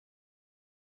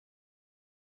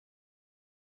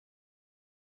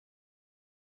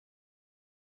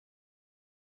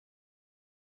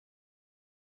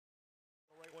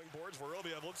boards.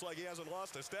 Vorobyev looks like he hasn't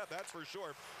lost a step, that's for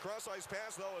sure. Cross-ice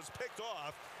pass, though, is picked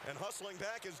off. And hustling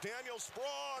back is Daniel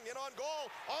Sprong. In on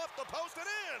goal, off the post and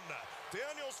in.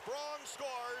 Daniel Sprong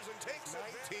scores and takes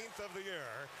 19th of the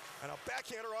year. And a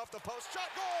backhander off the post. Shot,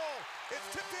 goal! It's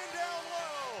tipped in down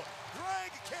low.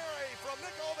 Carey from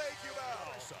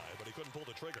Aube-Kubel. Side, but he couldn't pull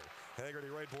the trigger. Haggerty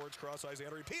right boards, cross-ice.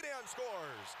 Pedan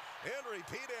scores.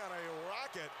 Pedan, a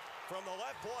rocket from the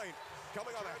left point.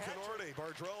 Coming on a Tinordi.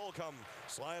 Bardreau will come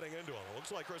sliding into him.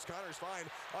 Looks like Chris Connor's fine.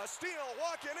 A steal,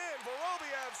 walking in.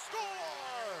 Vorobyev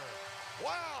score!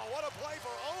 Wow, what a play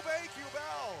for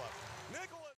Aube-Kubel.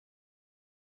 Nicholas.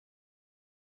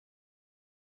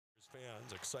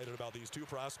 Fans excited about these two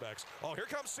prospects. Oh, here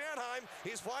comes Sanheim.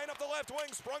 He's flying up the left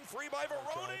wing. Sprung free by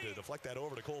Varone. Trying to deflect that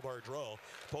over to Bardreau.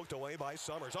 Poked away by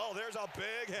Summers. Oh, there's a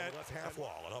big hit. Left half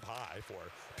wall and up high for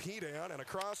Pedan and a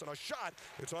cross and a shot.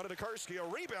 It's on to Karski. A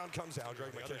rebound comes out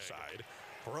on the other side.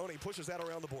 Varone pushes that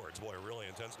around the boards. Boy, a really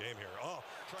intense game here. Oh,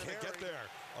 trying to get there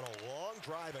on a long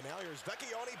drive. And now here's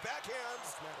Vecchione.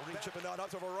 Backhands. Reed chipping down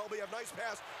up to Vorobyev. Nice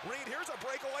pass. Reed, here's a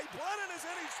breakaway. Brennan is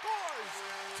in. He scores.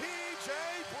 TJ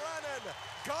Brennan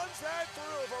guns that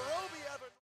through. Vorobyev.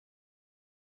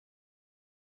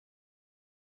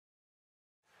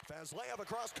 Lv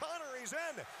across Connor, he's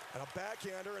in, and a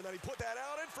backhander, and then he put that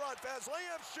out in front. Lv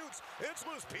shoots, it's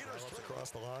loose. Peters across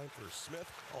the line for Smith.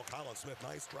 Oh, Colin Smith,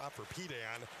 nice drop for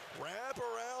Pedan. Wrap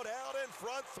around out in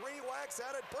front, three whacks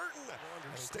at it. Burton,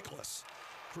 stickless.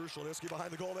 Krushelnyski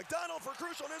behind the goal. McDonald for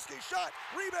Krushelnyski, shot,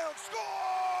 rebound,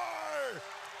 score!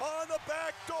 On the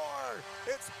back door,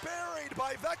 it's buried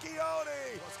by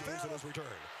Vecchione. Games in his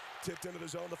return. Tipped into the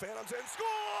zone, the Phantoms in,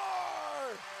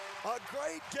 score! A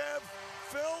great give,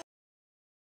 Phil.